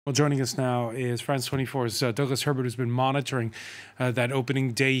Well, joining us now is France 24's Douglas Herbert, who's been monitoring that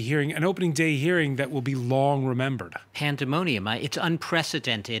opening day hearing, an opening day hearing that will be long remembered. Pandemonium. It's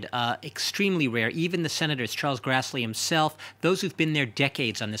unprecedented, extremely rare. Even the senators, Charles Grassley himself, those who've been there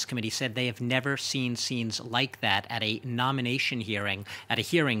decades on this committee, said they have never seen scenes like that at a nomination hearing, at a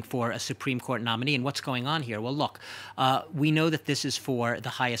hearing for a Supreme Court nominee. And what's going on here? Well, look, we know that this is for the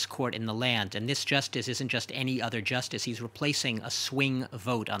highest court in the land, and this justice isn't just any other justice. He's replacing a swing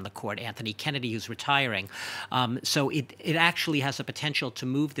vote on the court, Anthony Kennedy, who's retiring. So it actually has the potential to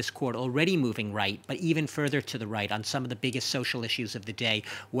move this court, already moving right, but even further to the right on some of the biggest social issues of the day,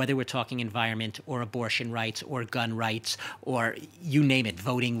 whether we're talking environment or abortion rights or gun rights or you name it,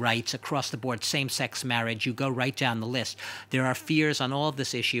 voting rights, across the board, same-sex marriage, you go right down the list. There are fears on all of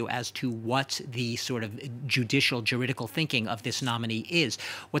this issue as to what the sort of juridical thinking of this nominee is.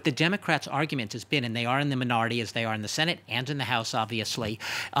 What the Democrats' argument has been, and they are in the minority as they are in the Senate and in the House, obviously,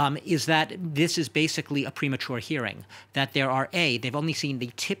 is that this is basically a premature hearing, that they've only seen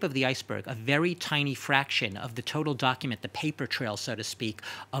the tip of the iceberg, a very tiny fraction of the total document, the paper trail, so to speak,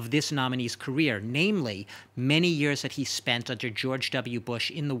 of this nominee's career, namely many years that he spent under George W. Bush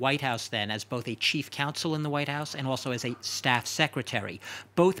in the White House then as both a chief counsel in the White House and also as a staff secretary,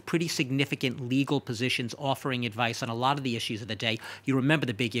 both pretty significant legal positions offering advice on a lot of the issues of the day. You remember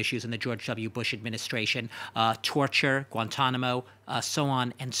the big issues in the George W. Bush administration, torture, Guantanamo, so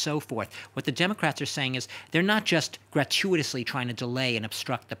on and so forth. What the Democrats are saying is they're not just gratuitously trying to delay and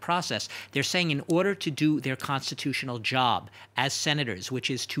obstruct the process. They're saying in order to do their constitutional job as senators, which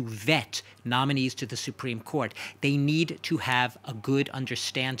is to vet nominees to the Supreme Court, they need to have a good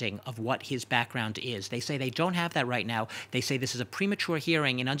understanding of what his background is. They say they don't have that right now. They say this is a premature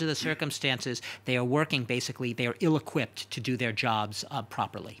hearing, and under the circumstances, they are working, basically, they are ill-equipped to do their jobs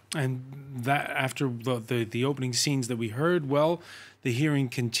properly. And that after the opening scenes that we heard, well, the hearing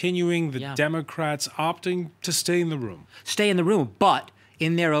continuing, the Democrats opting to stay in the room. Stay in the room, but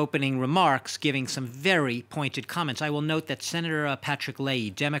in their opening remarks, giving some very pointed comments. I will note that Senator Patrick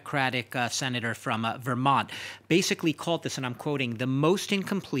Leahy, Democratic senator from Vermont, basically called this, and I'm quoting, the most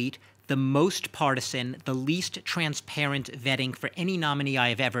incomplete, the most partisan, the least transparent vetting for any nominee I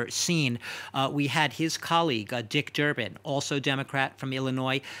have ever seen. We had his colleague, Dick Durbin, also Democrat from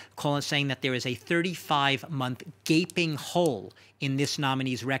Illinois, saying that there is a 35-month gaping hole in this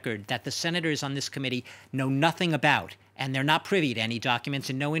nominee's record that the senators on this committee know nothing about, and they're not privy to any documents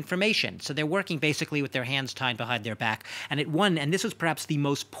and no information. So they're working basically with their hands tied behind their back. And and this was perhaps the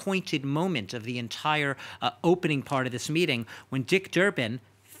most pointed moment of the entire opening part of this meeting, when Dick Durbin,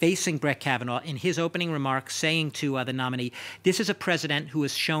 facing Brett Kavanaugh, in his opening remarks, saying to the nominee, this is a president who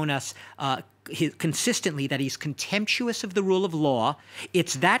has shown us consistently that he's contemptuous of the rule of law.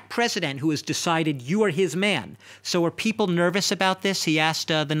 It's that president who has decided you are his man. So are people nervous about this? He asked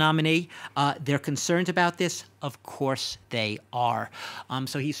the nominee. They're concerned about this? Of course they are.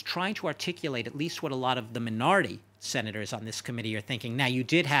 So he's trying to articulate at least what a lot of the minority senators on this committee are thinking. Now, you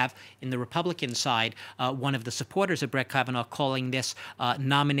did have, in the Republican side, one of the supporters of Brett Kavanaugh calling this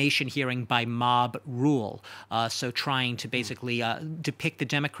nomination hearing by mob rule. So trying to basically depict the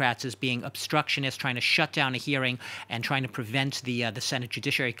Democrats as being obstructionists, trying to shut down a hearing and trying to prevent the Senate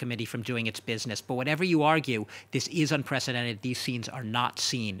Judiciary Committee from doing its business. But whatever you argue, this is unprecedented. These scenes are not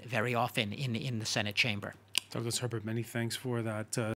seen very often in the Senate chamber. Douglas Herbert, many thanks for that.